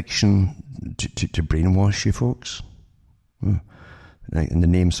whose fiction to brainwash you folks? And to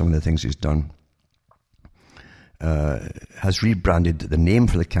name some of the things he's done. Has rebranded the name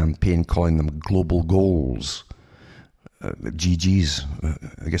for the campaign, calling them Global Goals.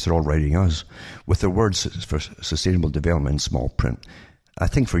 GGs, I guess they're all writing us, with the words for sustainable development in small print. I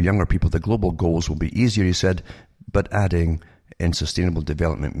think for younger people, the global goals will be easier, he said, but adding, in sustainable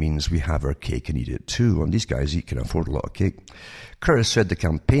development means we have our cake and eat it too. And these guys can afford a lot of cake. Curtis said the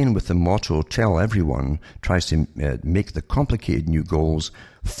campaign with the motto, Tell Everyone, tries to make the complicated new goals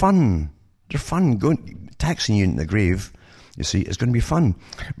fun. They're fun. Taxing you in the grave, you see, is going to be fun.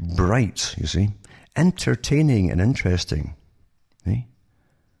 Bright, you see. Entertaining and interesting. See?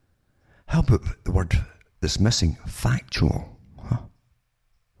 How about the word that's missing? Factual. Huh?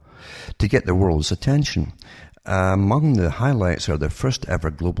 To get the world's attention. Among the highlights are the first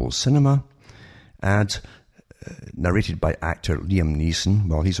ever global cinema ad narrated by actor Liam Neeson.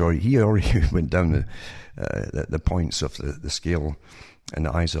 Well, he already went down the points of the scale in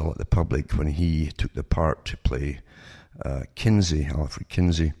the eyes of the public when he took the part to play Alfred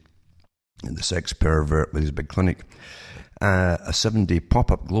Kinsey, the sex pervert with his big clinic. A 7-day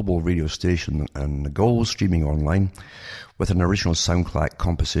pop-up global radio station and the goal streaming online with an original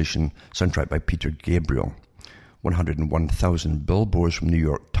soundtrack by Peter Gabriel. 101,000 billboards from New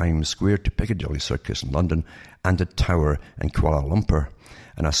York Times Square to Piccadilly Circus in London and the Tower in Kuala Lumpur,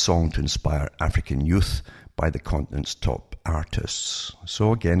 and a song to inspire African youth by the continent's top artists.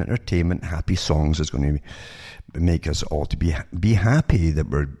 So again, entertainment, happy songs is going to make us all to be happy that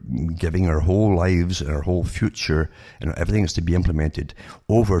we're giving our whole lives and our whole future and everything is to be implemented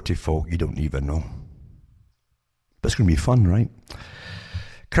over to folk you don't even know. But it's going to be fun, right?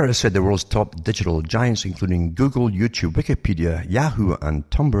 Curtis said the world's top digital giants, including Google, YouTube, Wikipedia, Yahoo, and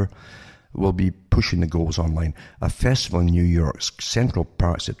Tumblr, will be pushing the goals online. A festival in New York's Central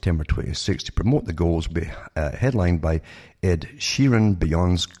Park, September 26th, to promote the goals will be headlined by Ed Sheeran,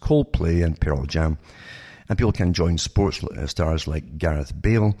 Beyonce, Coldplay, and Pearl Jam. And people can join sports stars like Gareth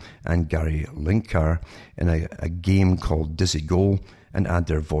Bale and Gary Lineker in a game called Dizzy Goal and add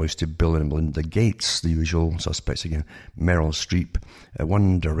their voice to Bill and Melinda Gates, the usual suspects again, Meryl Streep,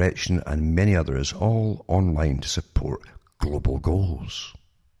 One Direction, and many others, all online to support global goals.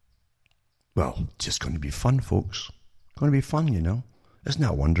 Well, it's just going to be fun, folks. Going to be fun, you know. Isn't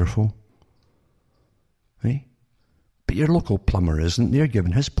that wonderful? Hey? But your local plumber isn't there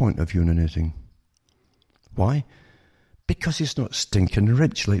giving his point of view on anything. Why? Because he's not stinking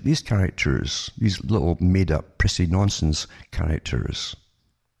rich like these characters, these little made-up, prissy nonsense characters.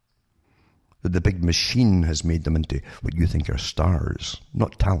 That the big machine has made them into what you think are stars,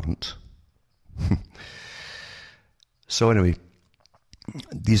 not talent. So anyway,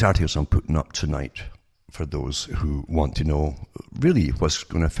 these articles I'm putting up tonight for those who want to know really what's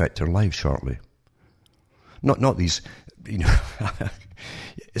going to affect their lives shortly. Not these, you know,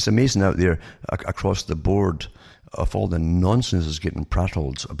 it's amazing out there across the board of all the nonsense that's getting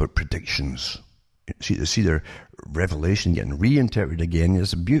prattled about predictions. See their revelation getting reinterpreted again.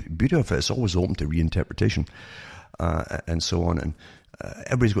 It's the beauty of it. It's always open to reinterpretation and so on. And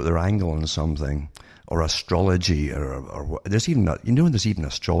everybody's got their angle on something, or astrology, or there's even there's even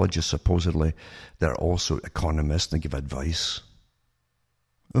astrologists supposedly that are also economists and they give advice.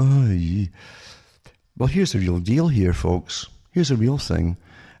 Oh, yeah. Well, here's the real deal here, folks. Here's the real thing.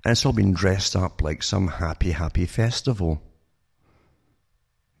 And it's all been dressed up like some happy festival.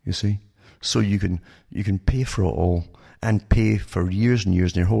 You see? So you can pay for it all and pay for years and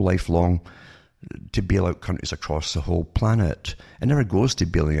years and your whole life long to bail out countries across the whole planet. It never goes to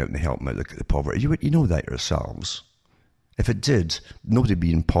bailing out and helping out the poverty. You know that yourselves. If it did, nobody would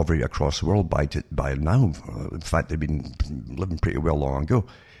be in poverty across the world by now. In fact, they've been living pretty well long ago.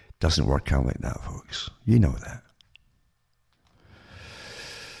 Doesn't work out like that, folks. You know that.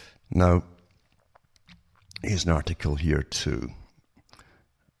 Now, here's an article here too.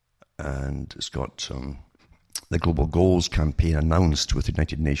 And it's got the Global Goals campaign announced with the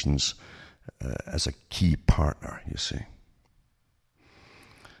United Nations as a key partner, you see.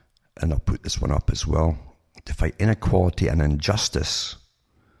 And I'll put this one up as well. To fight inequality and injustice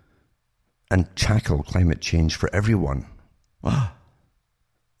and tackle climate change for everyone.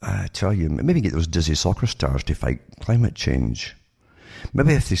 I tell you, maybe get those dizzy soccer stars to fight climate change.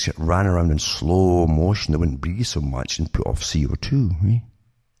 Maybe if they ran around in slow motion, they wouldn't breathe so much and put off CO2.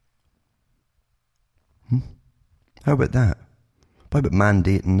 How about that? How about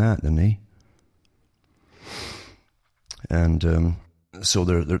mandating that then, eh? And so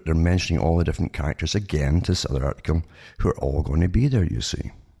they're mentioning all the different characters again to this other article who are all going to be there, you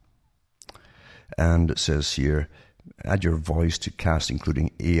see. And it says here, add your voice to cast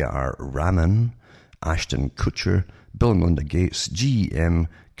including A.R. Rahman, Ashton Kutcher, Bill and Melinda Gates, G.M.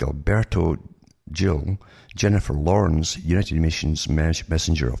 Gilberto Gil, Jennifer Lawrence, United Nations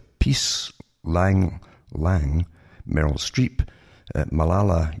Messenger of Peace, Lang, Meryl Streep,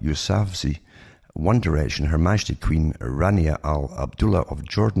 Malala Yousafzai, One Direction, Her Majesty Queen Rania Al Abdullah of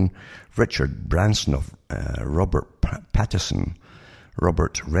Jordan, Richard Branson of Robert Pattinson,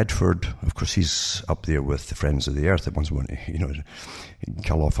 Robert Redford, of course he's up there with the Friends of the Earth, the ones who want to,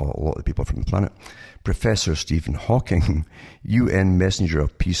 kill off a lot of the people from the planet, Professor Stephen Hawking, UN Messenger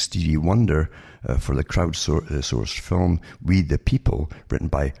of Peace Stevie Wonder, for the crowdsourced film We the People, written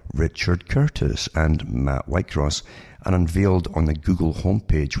by Richard Curtis and Matt Whitecross, and unveiled on the Google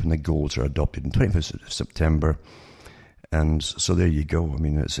homepage when the goals are adopted on 25th of September. And so there you go. I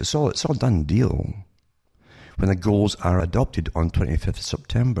mean, it's all done deal. When the goals are adopted on 25th of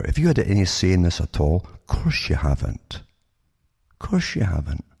September. If you had any say in this at all, of course you haven't. Of course you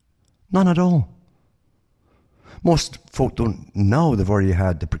haven't. None at all. Most folk don't know they've already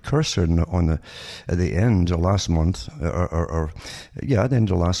had the precursor at the end of last month, at the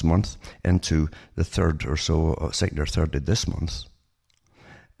end of last month, into the third or so, second or third of this month.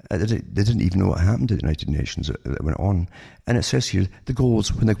 They didn't even know what happened at the United Nations that went on. And it says here, the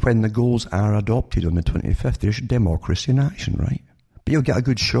goals, when the goals are adopted on the 25th, there's democracy in action, right? But you'll get a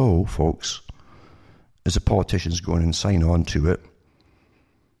good show, folks, as the politicians go in and sign on to it.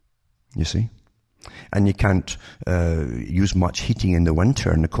 You see? And you can't use much heating in the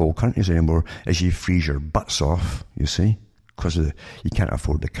winter in the cold countries anymore as you freeze your butts off, you see? Because you can't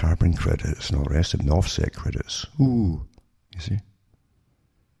afford the carbon credits and all the rest of them, the offset credits. Ooh, you see?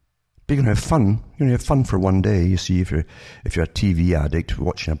 But you're going to have fun. You're going to have fun for one day, you see, if you're a TV addict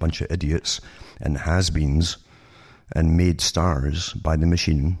watching a bunch of idiots and has-beens and made stars by the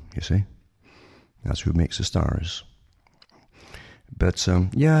machine, you see? That's who makes the stars. But, it's going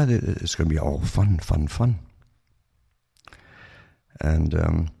to be all fun. And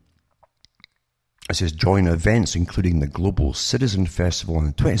it says, join events including the Global Citizen Festival on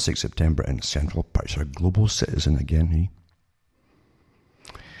the 26th September in Central Park. So Global Citizen again,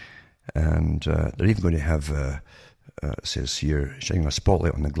 And they're even going to have, it says here, shining a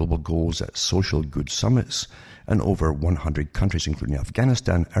spotlight on the global goals at social good summits in over 100 countries, including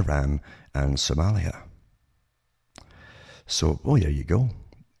Afghanistan, Iran, and Somalia. So, there you go.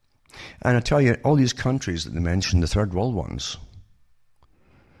 And I tell you, all these countries that they mentioned, the third world ones,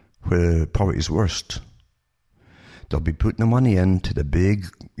 where poverty is worst, they'll be putting the money into the big,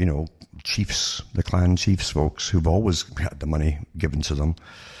 chiefs, the clan chiefs folks, who've always had the money given to them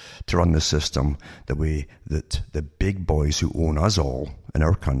to run the system the way that the big boys who own us all in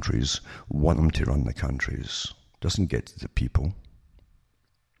our countries want them to run the countries. Doesn't get to the people.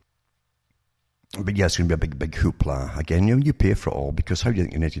 But it's going to be a big hoopla. Again, you pay for it all, because how do you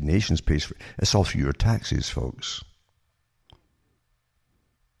think the United Nations pays for it? It's all through your taxes, folks.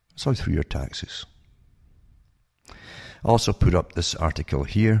 It's all through your taxes. I also put up this article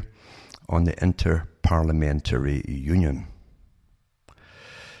here on the Inter-Parliamentary Union.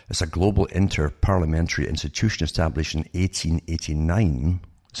 It's a global inter-parliamentary institution established in 1889.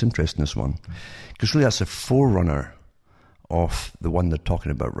 It's interesting, this one, because really that's a forerunner of the one they're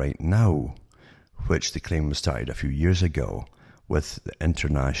talking about right now, which they claim was started a few years ago with the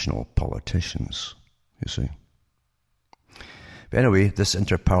international politicians, you see. But anyway, this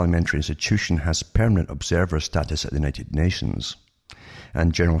inter-parliamentary institution has permanent observer status at the United Nations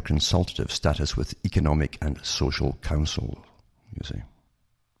and general consultative status with Economic and Social Council, you see.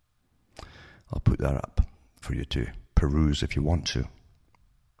 I'll put that up for you to peruse if you want to.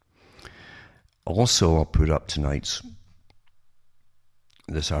 Also, I'll put up tonight's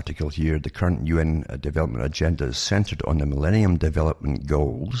this article here. The current UN development agenda is centered on the Millennium Development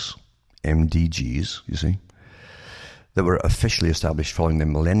Goals, MDGs, you see, that were officially established following the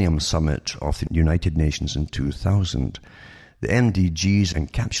Millennium Summit of the United Nations in 2000. The MDGs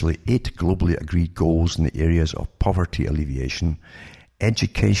encapsulate 8 globally agreed goals in the areas of poverty alleviation,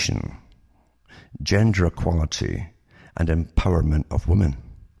 education, gender equality and empowerment of women,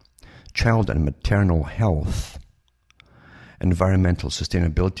 child and maternal health, environmental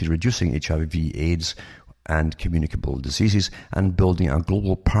sustainability, reducing HIV, AIDS and communicable diseases, and building a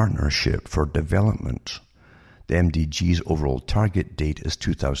global partnership for development. The MDG's overall target date is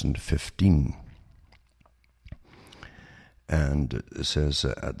 2015. And it says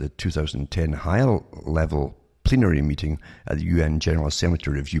at the 2010 high-level plenary meeting at the UN General Assembly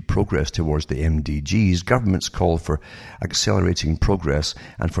to review progress towards the MDGs, governments called for accelerating progress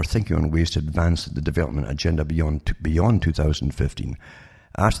and for thinking on ways to advance the development agenda beyond 2015.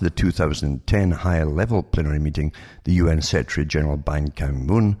 After the 2010 high-level plenary meeting, the UN Secretary-General Ban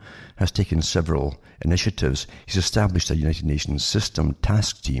Ki-moon has taken several initiatives. He's established a United Nations System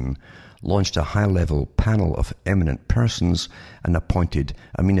Task Team, launched a high-level panel of eminent persons, and appointed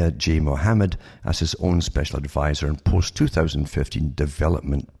Amina J. Mohammed as his own special advisor in post-2015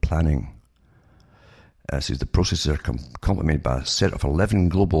 development planning. Says the processes are complemented by a set of 11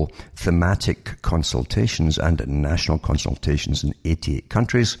 global thematic consultations and national consultations in 88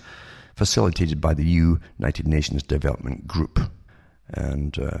 countries, facilitated by the United Nations Development Group.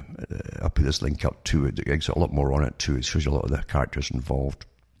 And I'll put this link up too. It gives a lot more on it too. It shows you a lot of the characters involved.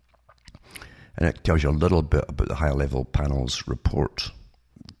 And it tells you a little bit about the high-level panel's report.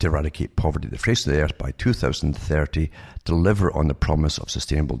 To eradicate poverty at the face of the earth by 2030, deliver on the promise of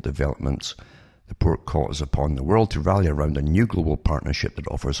sustainable development. The report calls upon the world to rally around a new global partnership that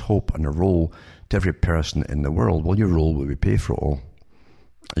offers hope and a role to every person in the world. Well, your role will be paid for all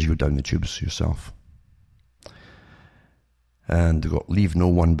as you go down the tubes yourself. And we've got leave no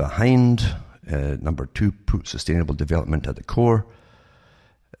one behind. Number 2, put sustainable development at the core.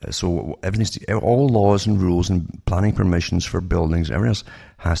 So all laws and rules and planning permissions for buildings, everything else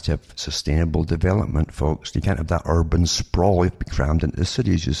has to have sustainable development, folks. You can't have that urban sprawl. You've been crammed into the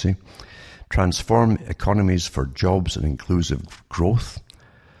cities, you see. Transform economies for jobs and inclusive growth.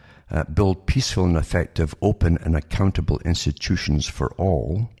 Build peaceful and effective, open and accountable institutions for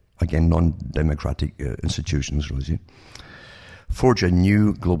all. Again, non-democratic institutions, really. Forge a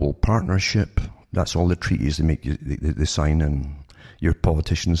new global partnership. That's all the treaties they sign and your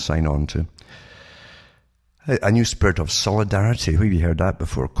politicians sign on to. A new spirit of solidarity. Have you heard that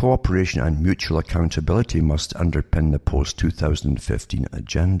before? Cooperation and mutual accountability must underpin the post-2015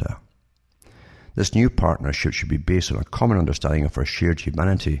 agenda. This new partnership should be based on a common understanding of our shared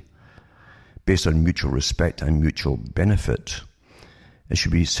humanity, based on mutual respect and mutual benefit. It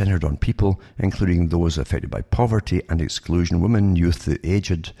should be centered on people, including those affected by poverty and exclusion, women, youth, the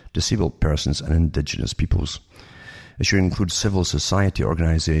aged, disabled persons, and indigenous peoples. It should include civil society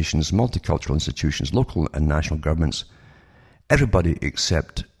organizations, multicultural institutions, local and national governments, everybody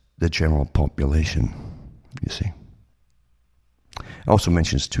except the general population, you see. It also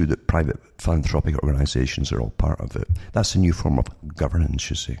mentions, too, that private philanthropic organizations are all part of it. That's a new form of governance,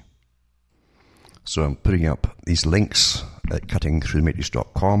 you see. So I'm putting up these links at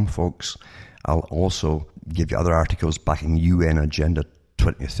cuttingthroughthematrix.com, folks. I'll also give you other articles backing UN Agenda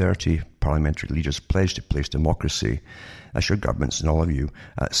 2030, parliamentary leaders pledge to place democracy as your governments and all of you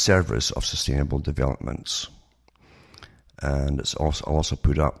at service of sustainable developments. And it's also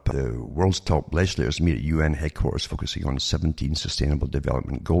put up the world's top legislators meet at UN headquarters focusing on 17 sustainable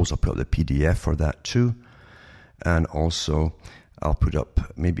development goals. I'll put up the PDF for that too. And also I'll put up,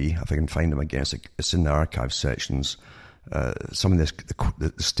 maybe if I can find them again, it's in the archive sections, some of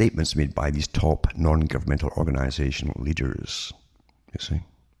the statements made by these top non-governmental organization leaders, you see.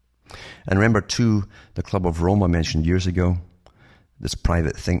 And remember too, the Club of Rome I mentioned years ago, this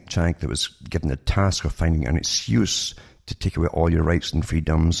private think tank that was given the task of finding an excuse to take away all your rights and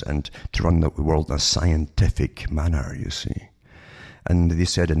freedoms and to run the world in a scientific manner, you see. And they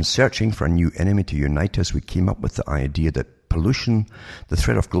said, in searching for a new enemy to unite us, we came up with the idea that pollution, the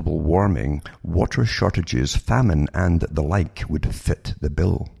threat of global warming, water shortages, famine, and the like would fit the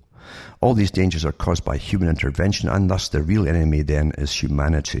bill. All these dangers are caused by human intervention, and thus the real enemy then is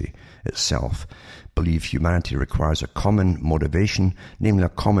humanity itself. Believe humanity requires a common motivation, namely a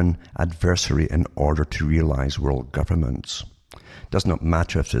common adversary, in order to realize world governments. It does not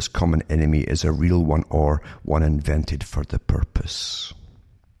matter if this common enemy is a real one or one invented for the purpose.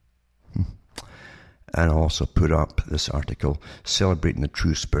 And I also put up this article, Celebrating the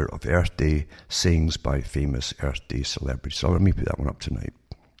True Spirit of Earth Day, sayings by famous Earth Day celebrities. So let me put that one up tonight.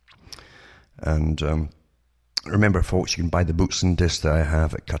 And remember, folks, you can buy the books and discs that I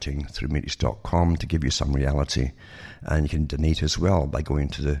have at cuttingthroughthematrix.com to give you some reality. And you can donate as well by going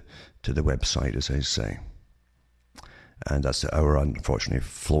to the website, as I say. And that's the hour, unfortunately,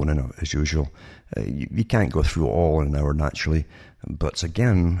 flown in as usual. You can't go through all in an hour naturally. But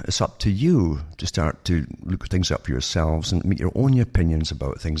again, it's up to you to start to look things up for yourselves and make your own opinions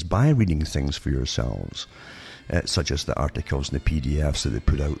about things by reading things for yourselves, such as the articles and the PDFs that they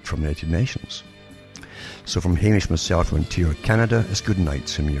put out from the United Nations. So from Hamish myself from Ontario, Canada, it's good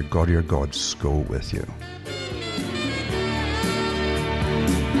night, and may your God or your gods go with you.